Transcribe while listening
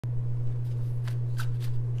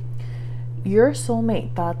Your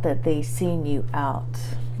soulmate thought that they seen you out.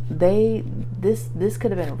 This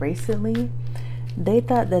could have been recently. They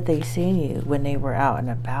thought that they seen you when they were out and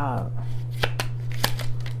about.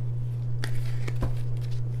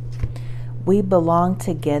 We belong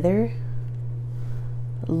together.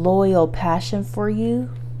 Loyal passion for you.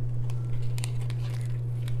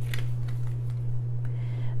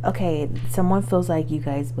 Okay, someone feels like you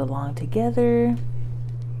guys belong together.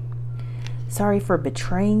 Sorry for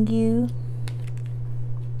betraying you.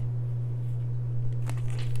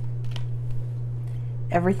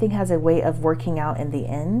 Everything has a way of working out in the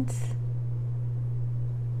end.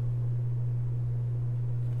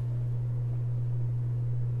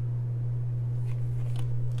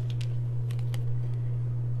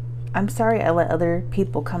 I'm sorry I let other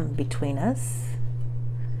people come between us.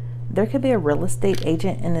 There could be a real estate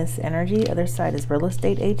agent in this energy. Other side is real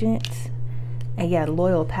estate agent. And yeah,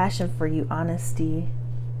 loyal passion for you, honesty.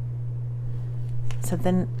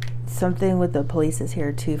 Something with the police is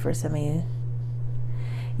here too for some of you.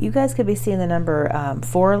 You guys could be seeing the number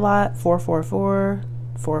 4 a lot, 444,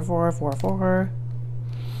 4444.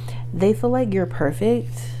 They feel like you're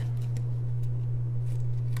perfect.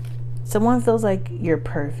 Someone feels like you're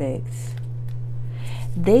perfect.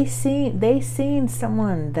 They seen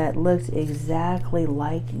someone that looked exactly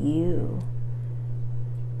like you.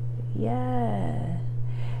 Yeah.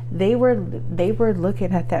 They were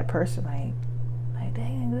looking at that person like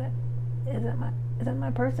dang, is that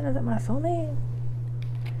my person? Is that my soulmate?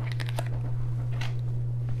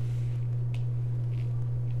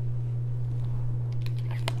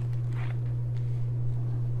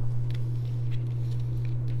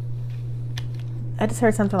 I just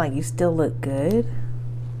heard something like you still look good.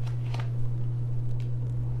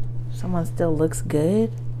 Someone still looks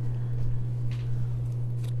good.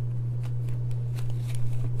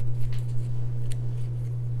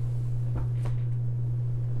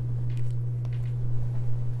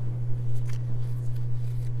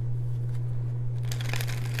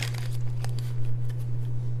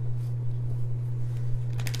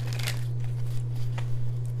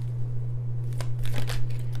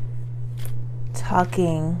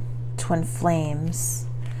 Talking, twin flames.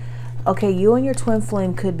 Okay, you and your twin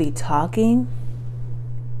flame could be talking.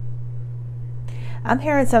 I'm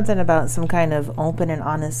hearing something about some kind of open and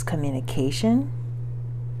honest communication.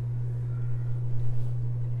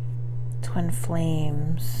 Twin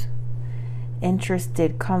flames.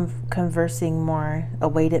 Interested, conversing more.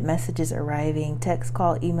 Awaited messages arriving. Text,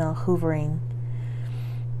 call, email, hoovering.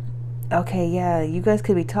 Okay, yeah, you guys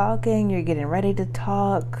could be talking. You're getting ready to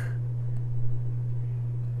talk.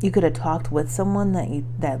 You could have talked with someone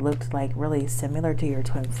that looked like really similar to your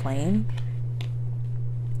twin flame.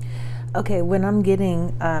 Okay, when I'm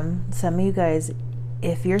getting some of you guys,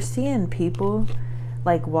 if you're seeing people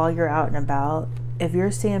like while you're out and about, if you're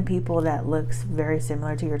seeing people that looks very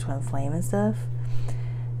similar to your twin flame and stuff,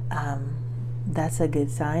 that's a good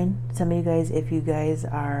sign. Some of you guys, if you guys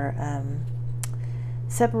are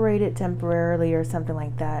separated temporarily or something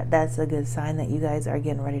like that, that's a good sign that you guys are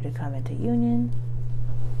getting ready to come into union.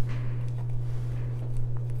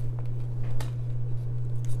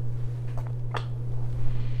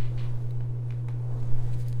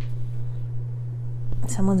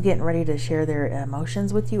 Someone's getting ready to share their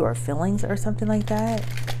emotions with you or feelings or something like that.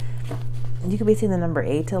 You could be seeing the number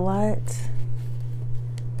 8 a lot.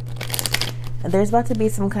 And there's about to be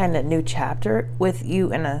some kind of new chapter with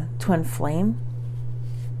you and a twin flame.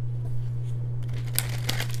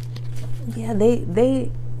 Yeah,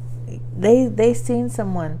 they seen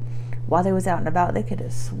someone while they was out and about. They could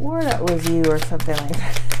have swore that was you or something like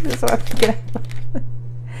that. That's what I'm thinking.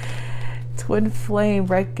 Twin flame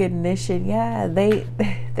recognition. Yeah, they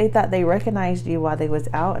thought they recognized you while they was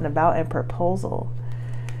out and about. And proposal.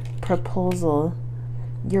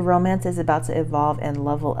 Your romance is about to evolve and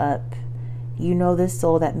level up. You know this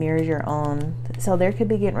soul that mirrors your own. So there could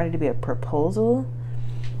be getting ready to be a proposal.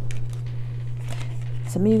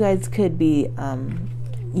 Some of you guys could be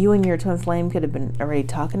you and your twin flame could have been already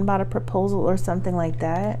talking about a proposal or something like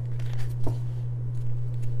that.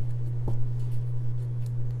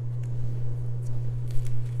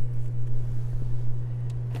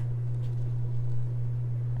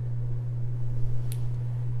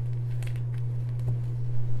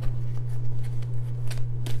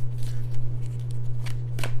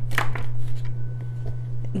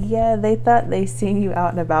 Yeah, they thought they seen you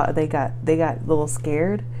out and about. They got a little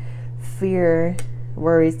scared. Fear,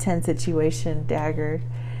 worries, tense situation, dagger.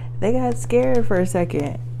 They got scared for a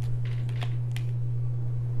second.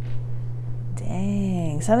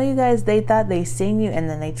 Dang. Some of you guys, they thought they seen you and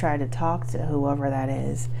then they tried to talk to whoever that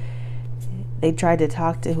is. They tried to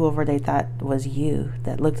talk to whoever they thought was you,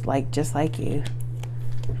 that looked like just like you.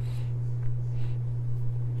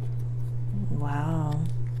 Wow.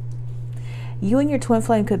 You and your twin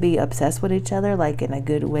flame could be obsessed with each other, like in a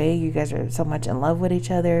good way. You guys are so much in love with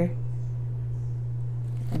each other.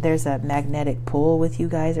 There's a magnetic pull with you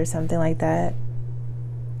guys or something like that.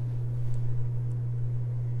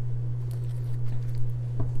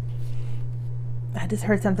 I just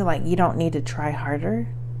heard something like, you don't need to try harder.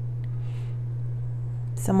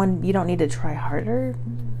 Someone, you don't need to try harder.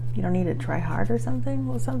 You don't need to try hard or something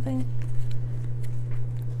or something.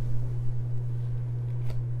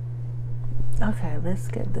 Okay, let's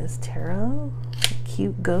get this tarot.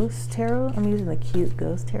 Cute Ghost Tarot. I'm using the Cute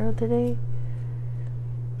Ghost Tarot today.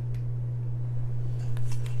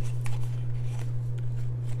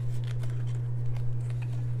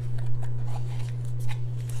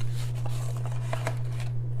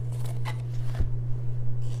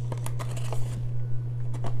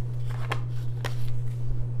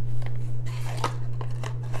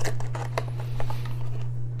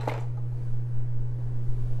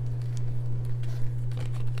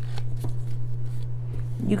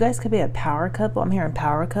 You guys could be a power couple. I'm hearing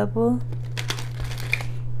power couple.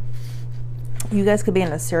 You guys could be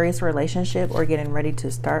in a serious relationship or getting ready to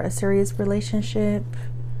start a serious relationship.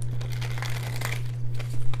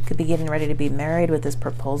 Could be getting ready to be married with this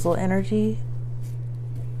proposal energy.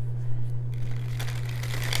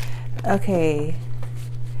 Okay.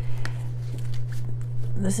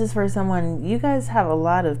 This is for someone, you guys have a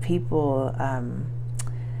lot of people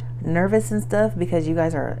nervous and stuff because you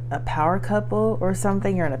guys are a power couple or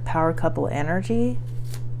something. You're in a power couple energy.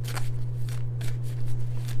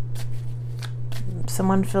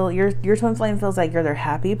 Someone your twin flame feels like you're their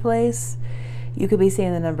happy place. You could be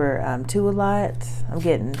seeing the number 2 a lot. I'm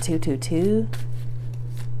getting 222.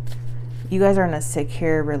 You guys are in a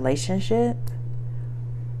secure relationship.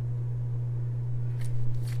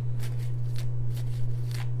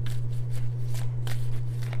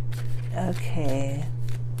 Okay.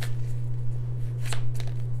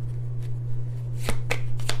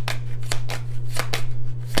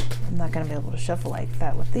 I'm not going to be able to shuffle like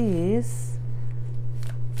that with these.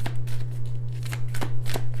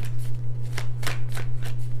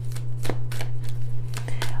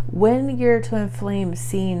 When your twin flame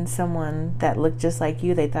seen someone that looked just like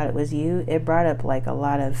you, they thought it was you, it brought up like a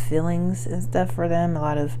lot of feelings and stuff for them, a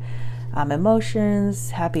lot of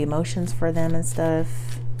emotions, happy emotions for them and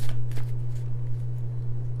stuff.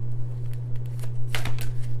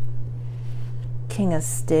 King of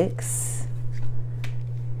Sticks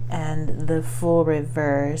and the Fool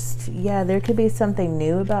reversed. Yeah, there could be something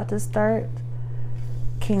new about to start.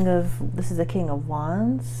 This is a King of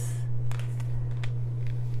Wands.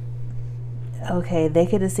 Okay, they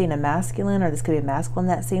could have seen a masculine, or this could be a masculine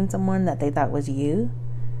that seen someone that they thought was you.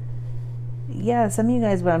 Yeah, some of you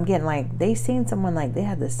guys, what I'm getting, like, they seen someone like they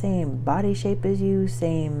had the same body shape as you,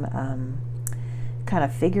 same kind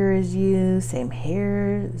of figure as you, same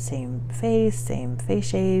hair, same face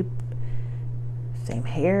shape, same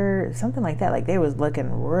hair, something like that. Like they was looking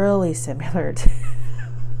really similar to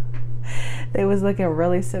they was looking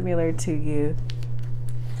really similar to you.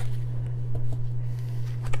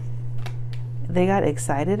 They got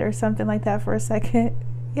excited or something like that for a second.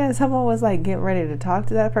 Yeah, someone was like getting ready to talk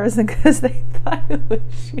to that person because they thought it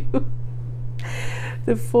was you.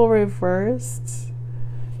 The Fool reversed.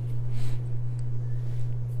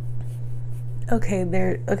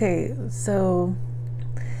 Okay, so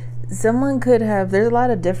someone could have, there's a lot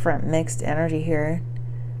of different mixed energy here.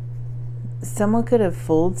 Someone could have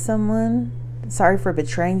fooled someone. Sorry for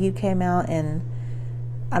betraying you came out, and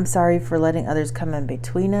I'm sorry for letting others come in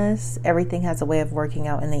between us. Everything has a way of working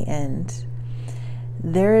out in the end.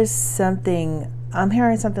 There is something, I'm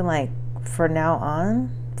hearing something like from now on,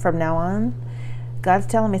 God's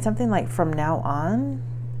telling me something like from now on.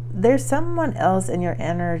 There's someone else in your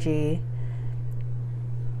energy.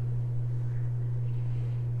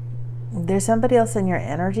 There's somebody else in your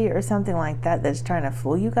energy or something like that that's trying to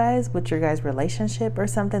fool you guys with your guys' relationship or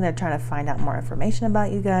something. They're trying to find out more information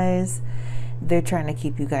about you guys. They're trying to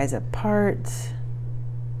keep you guys apart.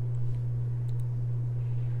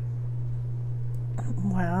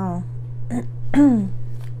 Wow.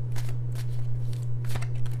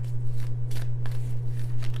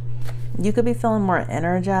 You could be feeling more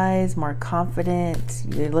energized, more confident.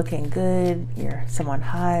 You're looking good. You're someone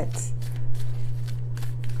hot.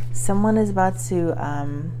 Someone is about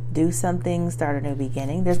to do something, start a new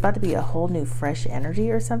beginning. There's about to be a whole new fresh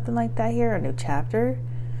energy or something like that here, a new chapter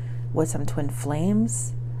with some twin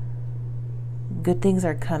flames. Good things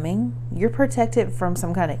are coming. You're protected from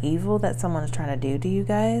some kind of evil that someone's trying to do to you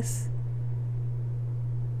guys.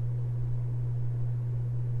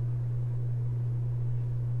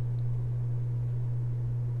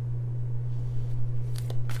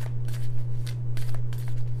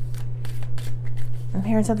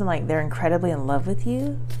 hearing something like they're incredibly in love with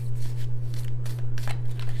you.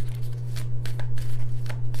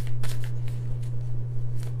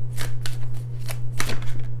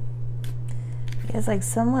 It's like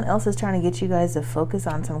someone else is trying to get you guys to focus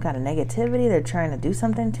on some kind of negativity. They're trying to do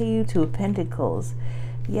something to you. Two of Pentacles.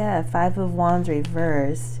 Yeah, Five of Wands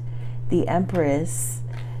reversed. The Empress.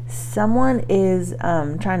 Someone is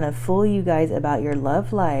trying to fool you guys about your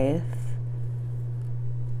love life.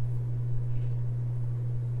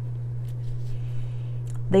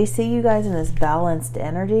 They see you guys in this balanced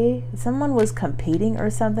energy. Someone was competing or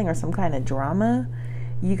something, or some kind of drama.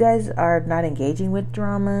 You guys are not engaging with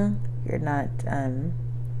drama. You're not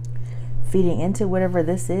feeding into whatever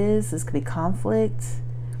this is. This could be conflict.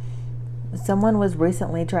 Someone was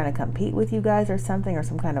recently trying to compete with you guys or something, or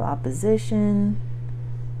some kind of opposition.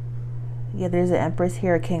 Yeah, there's an Empress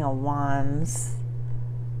here, a King of Wands.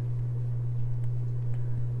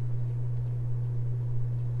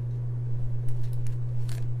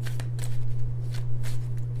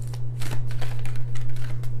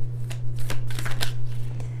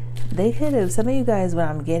 They could have, some of you guys, what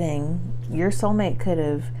I'm getting, your soulmate could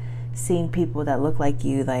have seen people that look like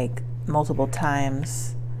you like multiple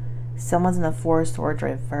times. Someone's in the Four of Swords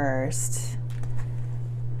reversed.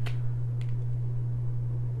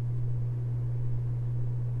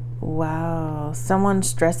 Wow. Someone's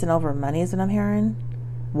stressing over money is what I'm hearing.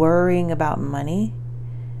 Worrying about money.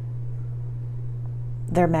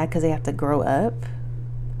 They're mad because they have to grow up.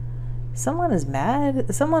 Someone is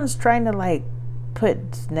mad. Someone's trying to like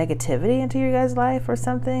put negativity into your guys' life or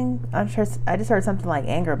something. I just heard something like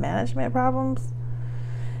anger management problems.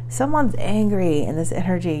 Someone's angry in this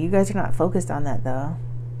energy. You guys are not focused on that though.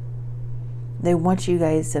 They want you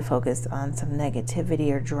guys to focus on some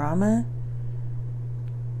negativity or drama.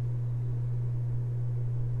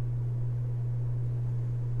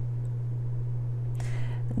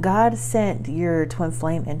 God sent your twin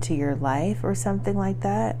flame into your life or something like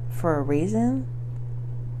that for a reason.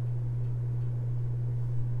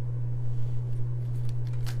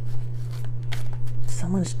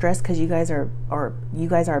 Someone's stressed because you guys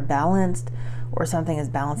are balanced, or something is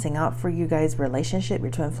balancing out for you guys' relationship, your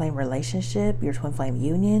twin flame relationship, your twin flame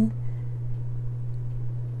union.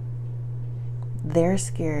 They're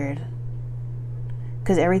scared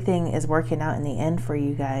because everything is working out in the end for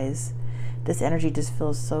you guys. This energy just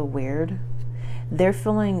feels so weird. They're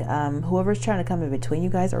feeling, whoever's trying to come in between you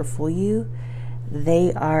guys or fool you,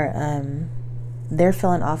 they are, they're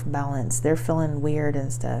feeling off balance. They're feeling weird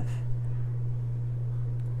and stuff.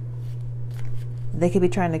 They could be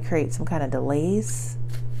trying to create some kind of delays.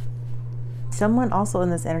 Someone also in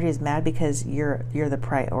this energy is mad because you're the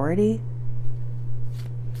priority.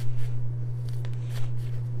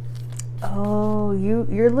 Oh,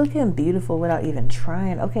 you're looking beautiful without even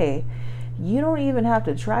trying. Okay, you don't even have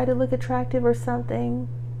to try to look attractive or something.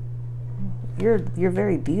 You're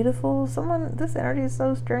very beautiful. Someone, this energy is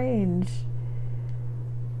so strange.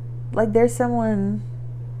 Like there's someone,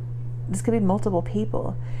 this could be multiple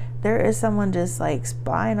people. There is someone just like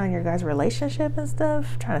spying on your guys' relationship and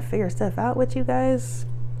stuff, trying to figure stuff out with you guys,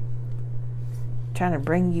 trying to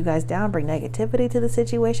bring you guys down, bring negativity to the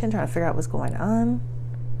situation, trying to figure out what's going on.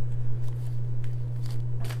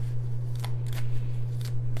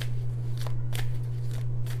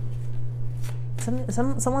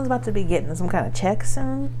 Someone's about to be getting some kind of check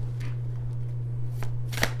soon.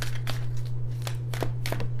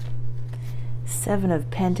 Seven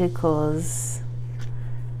of Pentacles.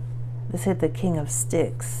 This hit the King of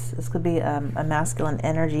Sticks. This could be a masculine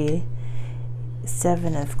energy.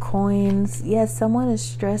 Seven of Coins. Yes, someone is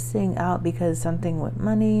stressing out because something with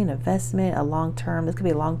money, an investment, a long term. This could be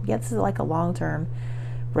a long, yeah, this is like a long term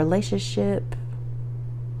relationship,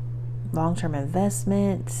 long term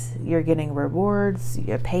investment. You're getting rewards,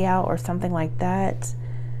 a payout or something like that.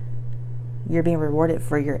 You're being rewarded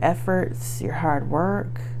for your efforts, your hard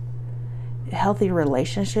work. Healthy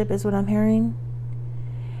relationship is what I'm hearing.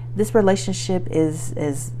 This relationship is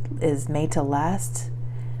made to last.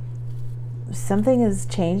 Something is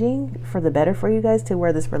changing for the better for you guys to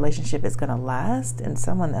where this relationship is going to last, and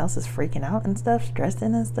someone else is freaking out and stuff,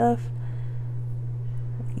 stressing and stuff.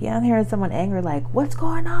 Yeah, I'm hearing someone angry, like, what's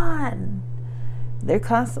going on? They're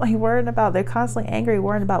constantly they're constantly angry,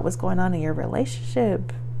 worrying about what's going on in your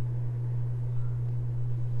relationship.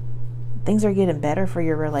 Things are getting better for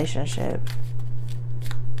your relationship.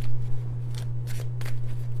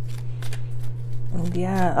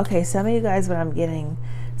 Yeah, okay, some of you guys, what I'm getting,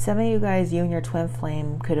 some of you guys, you and your twin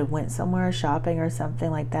flame could have went somewhere shopping or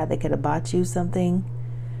something like that. They could have bought you something.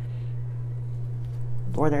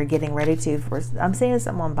 or they're getting ready to. I'm seeing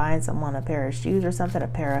someone buying someone a pair of shoes or something, a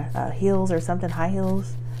pair of heels or something, high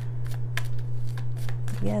heels.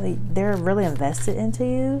 Yeah, they're really invested into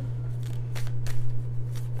you.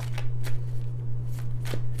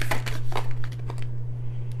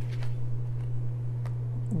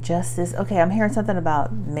 Justice. Okay, I'm hearing something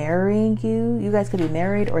about marrying you. You guys could be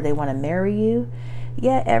married, or they want to marry you.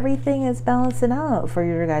 Yeah, everything is balancing out for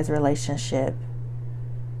your guys' relationship.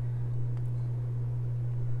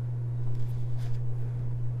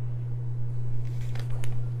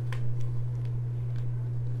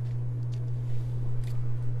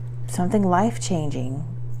 Something life-changing.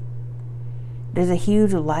 There's a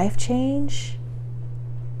huge life change.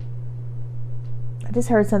 I just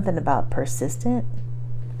heard something about persistent.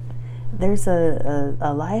 There's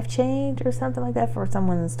a life change or something like that for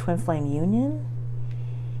someone's twin flame union.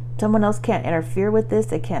 Someone else can't interfere with this.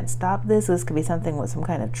 They can't stop this. This could be something with some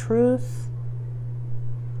kind of truth.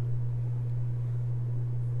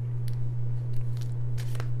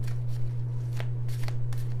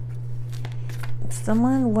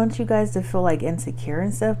 Someone wants you guys to feel like insecure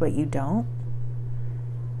and stuff, but you don't.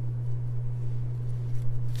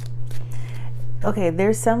 Okay,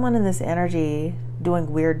 there's someone in this energy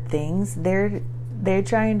doing weird things. They're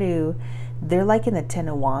trying to, they're like in the Ten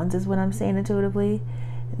of Wands is what I'm saying intuitively.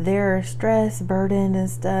 They're stressed, burdened and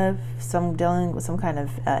stuff. Some dealing with some kind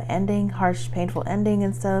of ending, harsh, painful ending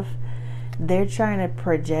and stuff. They're trying to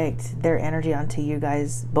project their energy onto you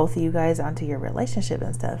guys, both of you guys, onto your relationship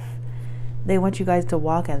and stuff. They want you guys to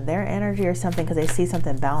walk in their energy or something because they see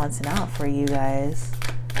something balancing out for you guys.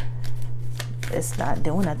 It's not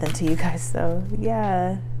doing nothing to you guys though.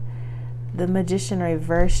 Yeah. The Magician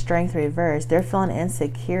reverse, Strength reverse. They're feeling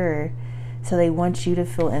insecure, so they want you to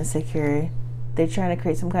feel insecure. They're trying to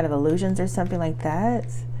create some kind of illusions or something like that.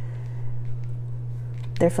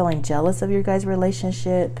 They're feeling jealous of your guys'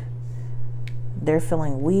 relationship. They're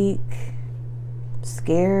feeling weak,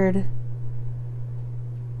 scared.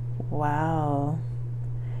 Wow.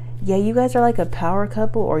 Yeah, you guys are like a power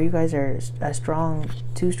couple, or you guys are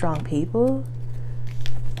two strong people.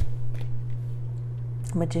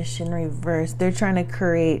 Magician reverse. They're trying to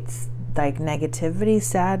create like negativity,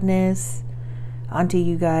 sadness onto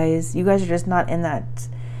you guys. You guys are just not in that.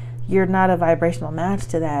 You're not a vibrational match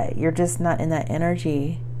to that. You're just not in that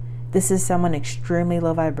energy. This is someone extremely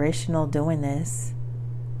low vibrational doing this.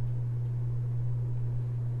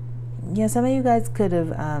 Yeah, some of you guys could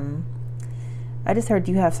have, I just heard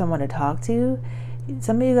you have someone to talk to.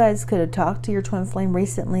 Some of you guys could have talked to your twin flame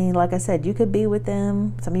recently. Like I said, you could be with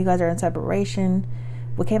them. Some of you guys are in separation.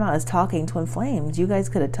 What came out is talking twin flames. You guys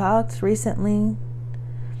could have talked recently.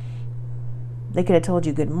 They could have told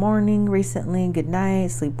you good morning recently, good night,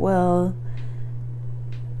 sleep well.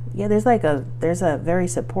 Yeah, there's a very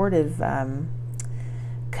supportive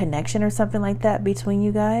connection or something like that between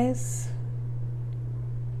you guys.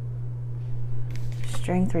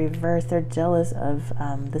 Strength reverse. They're jealous of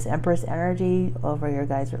this Empress energy over your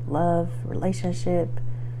guys' love, relationship.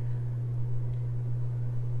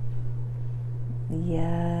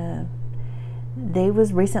 Yeah. They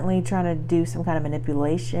was recently trying to do some kind of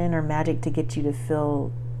manipulation or magic to get you to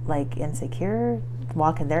feel like insecure,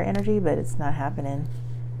 walk in their energy, but it's not happening.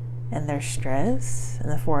 And their stress.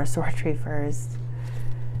 And the Four of Swords reversed.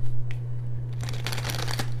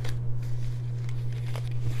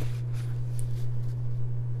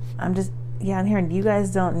 I'm hearing you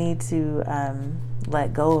guys don't need to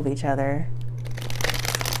let go of each other.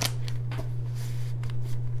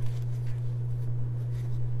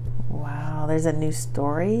 Wow, there's a new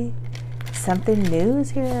story. Something new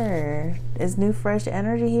is here. Is new fresh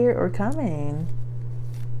energy here or coming?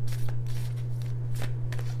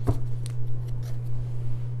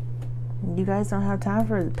 You guys don't have time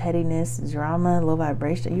for pettiness, drama, low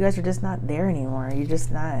vibration. You guys are just not there anymore. You're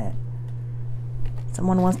just not.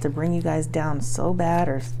 Someone wants to bring you guys down so bad,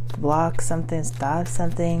 or block something, stop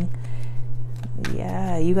something.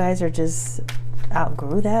 Yeah, you guys are just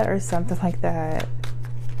outgrew that or something like that.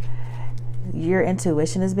 Your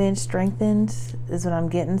intuition is being strengthened is what I'm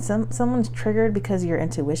getting. Someone's triggered because your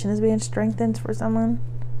intuition is being strengthened for someone.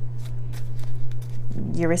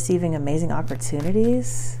 You're receiving amazing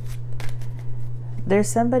opportunities. There's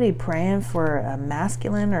somebody praying for a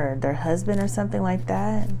masculine or their husband or something like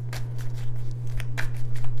that.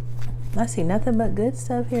 I see nothing but good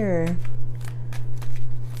stuff here.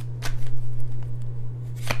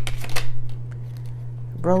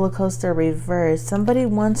 Roller coaster reverse. Somebody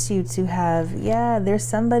wants you to have, yeah, there's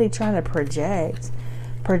somebody trying to project.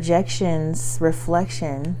 Projections,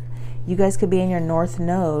 reflection. You guys could be in your north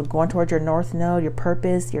node, going towards your north node, your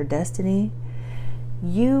purpose, your destiny.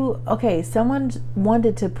 Okay, someone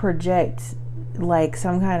wanted to project like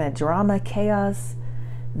some kind of drama, chaos,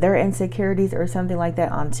 their insecurities or something like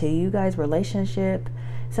that onto you guys' relationship.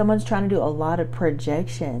 Someone's trying to do a lot of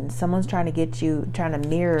projection. Someone's trying to get you, trying to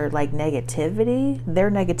mirror like negativity, their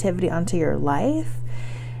negativity onto your life.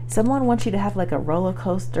 Someone wants you to have like a roller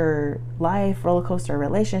coaster life, roller coaster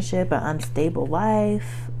relationship, an unstable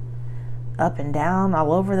life, up and down,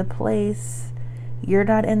 all over the place. You're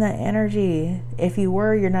not in that energy. If you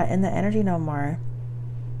were, you're not in the energy no more.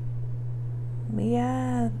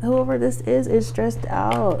 Yeah, whoever this is stressed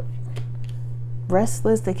out,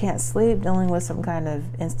 restless, they can't sleep, dealing with some kind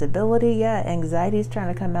of instability. Yeah, anxiety's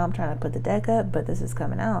trying to come out. I'm trying to put the deck up, but this is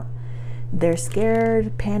coming out. They're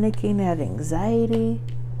scared, panicking, they have anxiety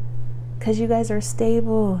because you guys are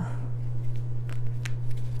stable.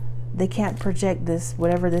 They can't project this,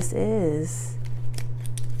 whatever this is.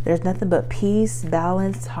 There's nothing but peace,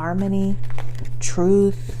 balance, harmony,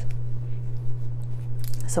 truth.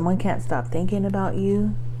 Someone can't stop thinking about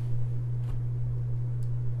you.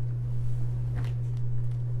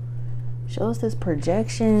 Shows this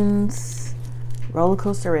projections, roller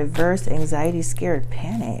coaster reverse, anxiety, scared,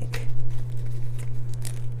 panic.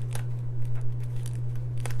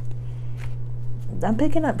 I'm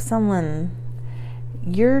picking up someone,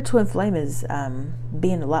 your twin flame is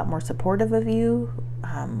being a lot more supportive of you,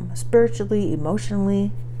 spiritually,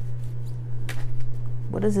 emotionally.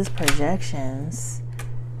 What is this projections?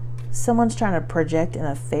 Someone's trying to project an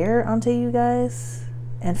affair onto you guys.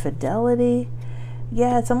 Infidelity.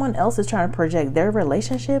 Yeah, someone else is trying to project their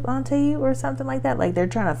relationship onto you or something like that. Like they're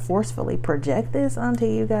trying to forcefully project this onto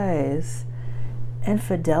you guys.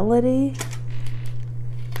 Infidelity.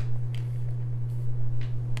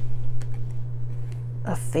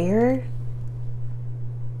 Affair.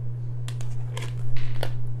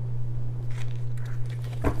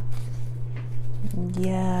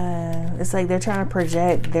 Yeah, it's like they're trying to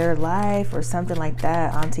project their life or something like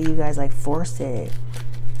that onto you guys, like force it.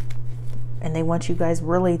 And they want you guys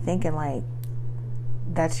really thinking like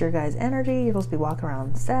that's your guys' energy. You're supposed to be walking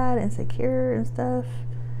around sad, insecure and stuff.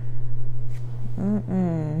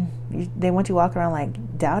 They want you walking around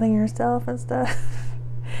like doubting yourself and stuff.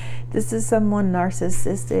 This is someone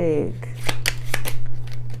narcissistic.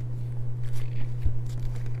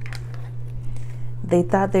 They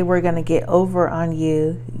thought they were going to get over on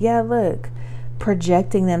you. Yeah, look,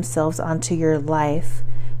 projecting themselves onto your life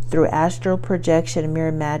through astral projection,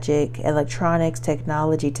 mirror magic, electronics,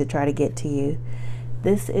 technology to try to get to you.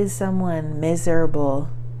 This is someone miserable,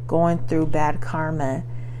 going through bad karma,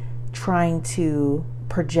 trying to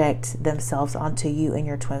project themselves onto you and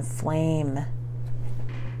your twin flame.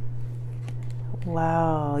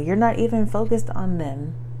 Wow, you're not even focused on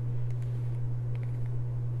them.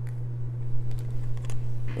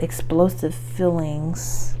 Explosive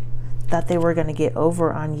feelings. Thought they were going to get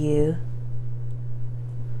over on you.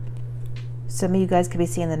 Some of you guys could be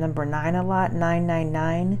seeing the number 9 a lot.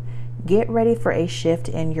 999. Get ready for a shift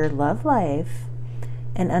in your love life.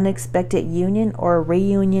 An unexpected union or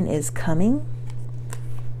reunion is coming.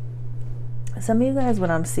 Some of you guys, when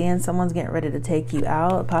I'm seeing someone's getting ready to take you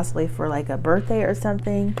out, possibly for like a birthday or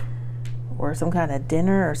something, or some kind of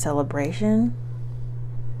dinner or celebration.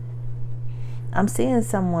 I'm seeing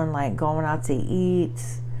someone like going out to eat.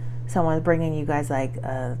 Someone's bringing you guys like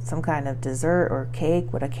some kind of dessert or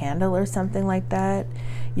cake with a candle or something like that.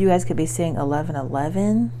 You guys could be seeing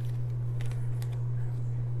 1111.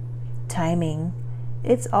 Timing.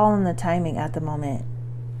 It's all in the timing at the moment.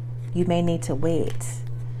 You may need to wait.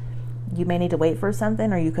 You may need to wait for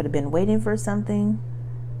something, or you could have been waiting for something.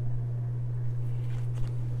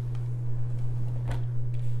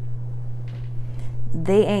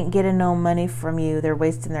 They ain't getting no money from you. They're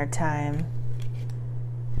wasting their time.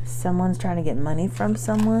 Someone's trying to get money from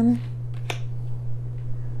someone.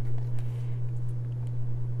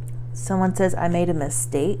 Someone says, I made a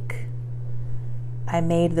mistake. I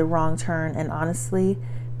made the wrong turn, and honestly,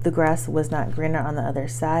 the grass was not greener on the other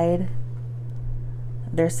side.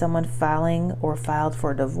 There's someone filing or filed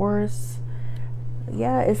for divorce.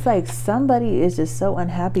 Yeah, it's like somebody is just so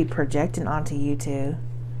unhappy projecting onto you two.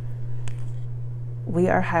 We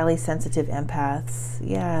are highly sensitive empaths.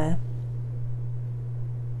 Yeah.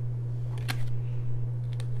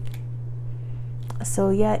 So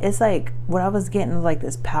yeah, it's like what I was getting, like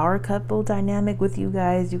this power couple dynamic with you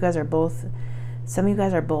guys. You guys are both, some of you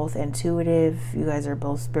guys are both intuitive. You guys are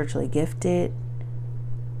both spiritually gifted.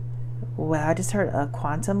 Well, I just heard a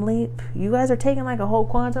quantum leap. You guys are taking like a whole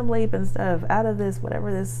quantum leap and stuff out of this,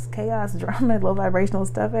 whatever this chaos, drama, low vibrational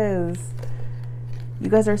stuff is. You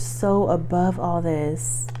guys are so above all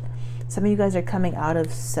this. Some of you guys are coming out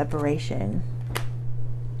of separation.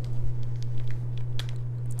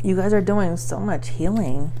 You guys are doing so much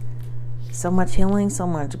healing. So much healing, so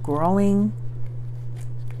much growing.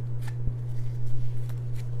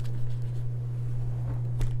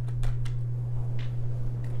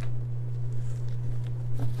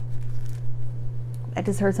 I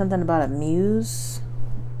just heard something about a muse.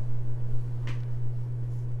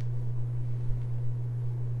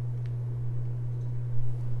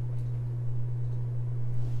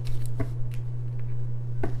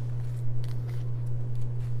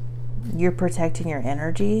 You're protecting your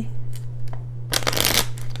energy.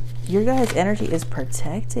 Your guys' energy is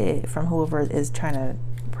protected from whoever is trying to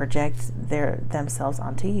project themselves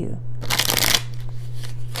onto you.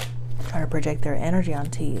 Trying to project their energy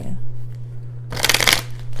onto you.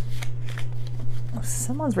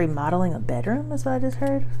 Someone's remodeling a bedroom, is what I just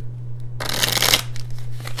heard.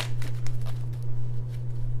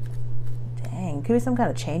 Dang, could be some kind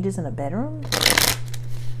of changes in a bedroom.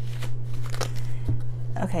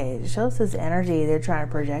 Okay, it shows this energy. They're trying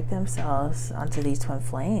to project themselves onto these twin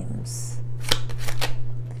flames.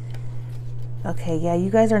 Okay, yeah,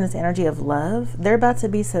 you guys are in this energy of love. They're about to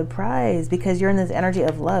be surprised because you're in this energy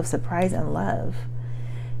of love, surprise and love.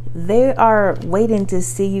 They are waiting to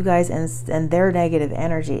see you guys in their negative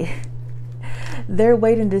energy. They're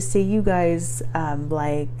waiting to see you guys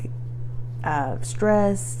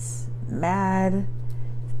stressed, mad.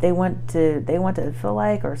 They want to feel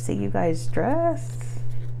like or see you guys stressed,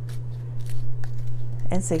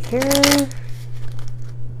 insecure,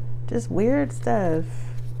 just weird stuff.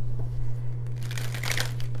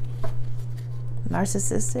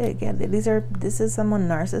 Narcissistic. Yeah, this is someone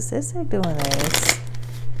narcissistic doing this.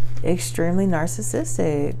 Extremely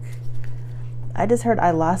narcissistic. I just heard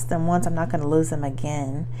I lost them once, I'm not going to lose them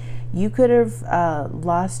again. You could have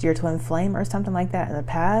lost your twin flame or something like that in the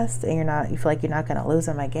past, and you feel like you're not going to lose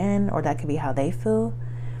them again, or that could be how they feel.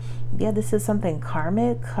 Yeah, this is something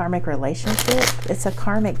karmic relationship. It's a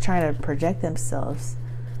karmic trying to project themselves,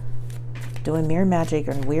 doing mirror magic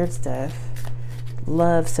and weird stuff.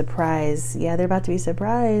 Love, surprise. Yeah, they're about to be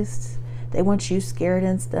surprised. They want you scared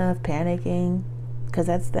and stuff, panicking, because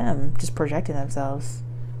that's them just projecting themselves.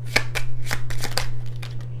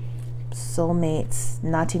 Soulmates,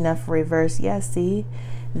 not enough reverse. Yeah, see,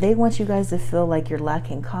 they want you guys to feel like you're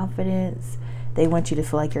lacking confidence. They want you to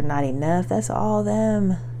feel like you're not enough. That's all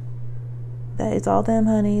them. That is all them,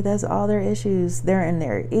 honey. That's all their issues. They're in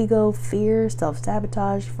their ego, fear,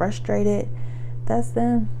 self-sabotage, frustrated. That's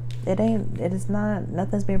them. It is not,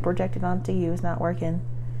 nothing's being projected onto you. It's not working.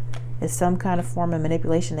 It's some kind of form of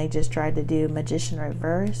manipulation they just tried to do. Magician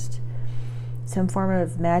reversed. Some form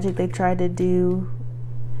of magic they tried to do.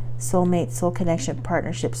 Soulmate, soul connection,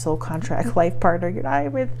 partnership, soul contract, life partner. You're not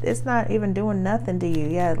even, it's not even doing nothing to you.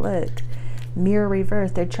 Yeah, look. Mirror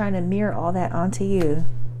reverse. They're trying to mirror all that onto you.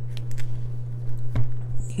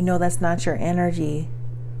 You know that's not your energy.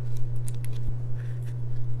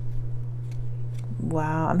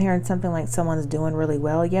 Wow, I'm hearing something like someone's doing really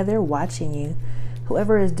well. Yeah, they're watching you.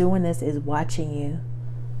 Whoever is doing this is watching you.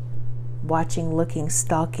 Watching, looking,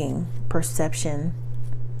 stalking, perception.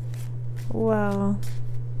 Wow.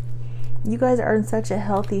 You guys are in such a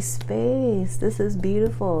healthy space. This is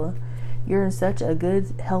beautiful. You're in such a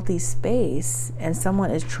good, healthy space, and someone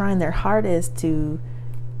is trying their hardest to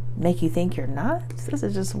make you think you're not. This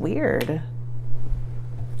is just weird.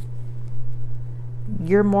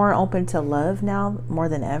 You're more open to love now, more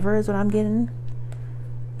than ever, is what I'm getting.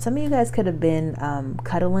 Some of you guys could have been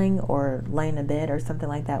cuddling or laying in bed or something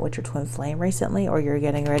like that with your twin flame recently, or you're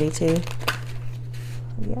getting ready to.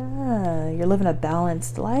 Yeah, you're living a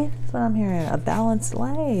balanced life. That's what I'm hearing. A balanced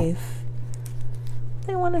life.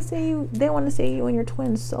 They want to see you. They want to see you and your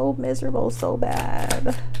twin so miserable, so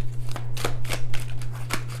bad.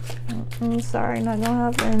 Sorry, not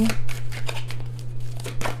gonna happen.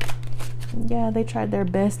 Yeah, they tried their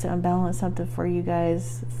best to unbalance something for you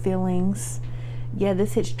guys. Feelings. Yeah,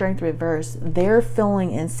 this hit strength reverse. They're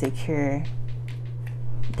feeling insecure.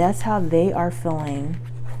 That's how they are feeling.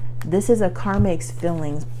 This is a karmic's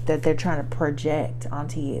feelings that they're trying to project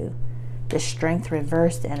onto you. The strength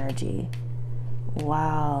reversed energy.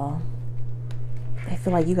 Wow. I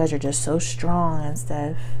feel like you guys are just so strong and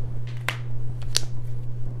stuff.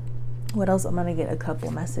 What else? I'm going to get a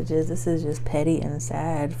couple messages. This is just petty and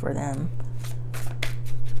sad for them.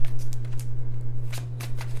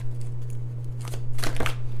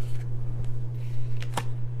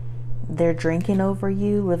 They're drinking over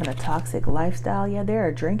you, living a toxic lifestyle. Yeah,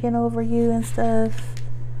 they're drinking over you and stuff.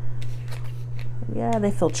 Yeah,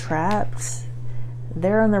 they feel trapped.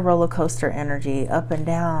 They're on the roller coaster energy, up and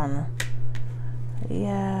down.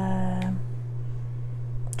 Yeah.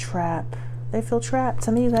 Trap. They feel trapped.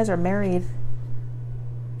 Some of you guys are married.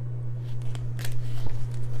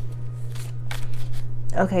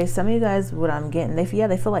 Okay, some of you guys, what I'm getting, they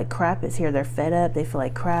feel like crap is here. They're fed up. They feel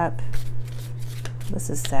like crap. This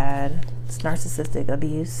is sad. It's narcissistic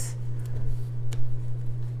abuse.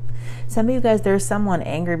 Some of you guys, there's someone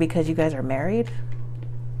angry because you guys are married.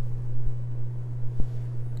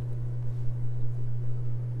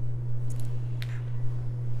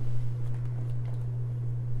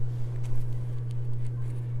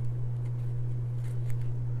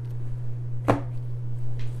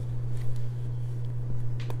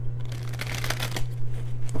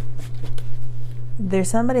 There's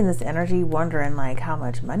somebody in this energy wondering like how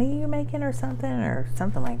much money you're making or something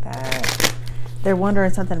like that. They're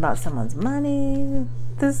wondering something about someone's money.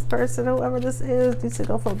 This person, whoever this is, needs to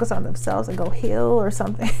go focus on themselves and go heal or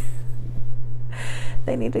something.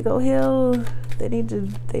 They need to go heal. They need to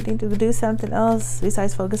do something else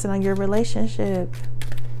besides focusing on your relationship.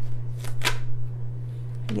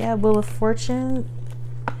 Yeah, Wheel of Fortune.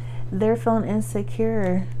 They're feeling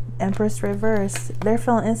insecure. Empress reverse. They're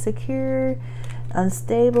feeling insecure,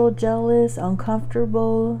 unstable, jealous,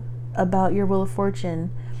 uncomfortable about your Wheel of Fortune.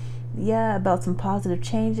 Yeah, about some positive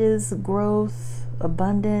changes, growth,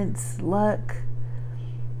 abundance, luck.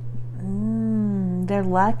 They're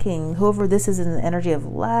lacking. Whoever this is in the energy of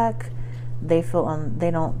lack, they feel they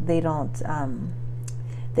don't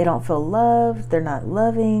feel loved. They're not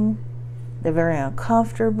loving. They're very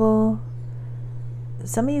uncomfortable.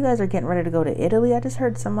 Some of you guys are getting ready to go to Italy. I just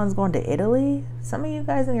heard someone's going to Italy. Some of you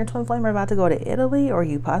guys in your twin flame are about to go to Italy, or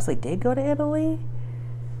you possibly did go to Italy.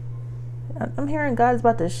 I'm hearing God is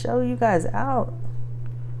about to show you guys out.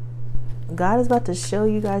 God is about to show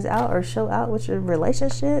you guys out, or show out with your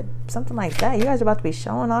relationship. Something like that. You guys are about to be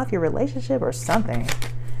showing off your relationship or something.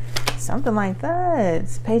 Something like that.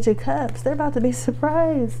 It's Page of Cups. They're about to be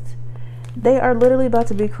surprised. They are literally about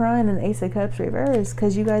to be crying in Ace of Cups reverse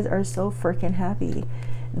because you guys are so freaking happy.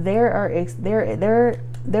 They're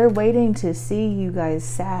waiting to see you guys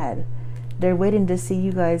sad. They're waiting to see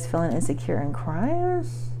you guys feeling insecure and crying.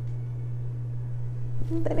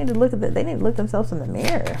 They need to look at they need to look themselves in the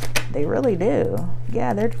mirror. They really do.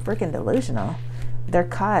 Yeah, they're freaking delusional. They're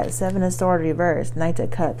caught. Seven of Swords reverse. Knight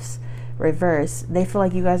of Cups reverse. They feel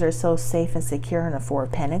like you guys are so safe and secure in the Four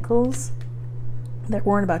of Pentacles. They're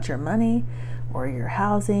worried about your money or your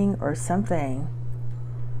housing or something.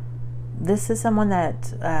 This is someone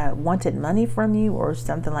that wanted money from you or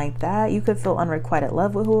something like that. You could feel unrequited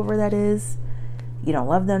love with whoever that is. You don't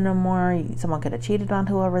love them no more. Someone could have cheated on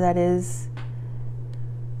whoever that is.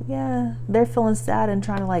 Yeah, they're feeling sad and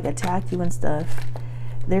trying to like attack you and stuff.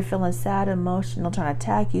 They're feeling sad, emotional, trying to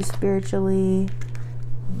attack you spiritually.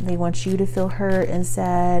 They want you to feel hurt and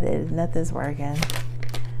sad, and nothing's working.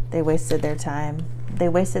 They wasted their time. They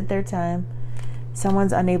wasted their time.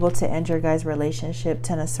 Someone's unable to end your guys' relationship.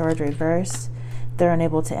 Ten of Swords reverse. They're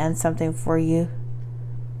unable to end something for you.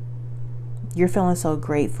 You're feeling so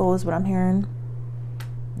grateful is what I'm hearing.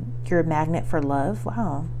 You're a magnet for love.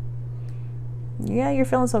 Wow. Yeah, you're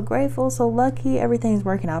feeling so grateful, so lucky. Everything's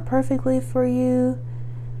working out perfectly for you.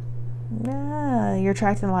 Yeah, you're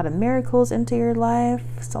attracting a lot of miracles into your life.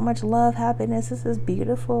 So much love, happiness. This is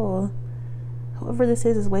beautiful. Whoever this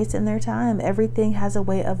is wasting their time. Everything has a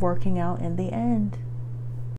way of working out in the end.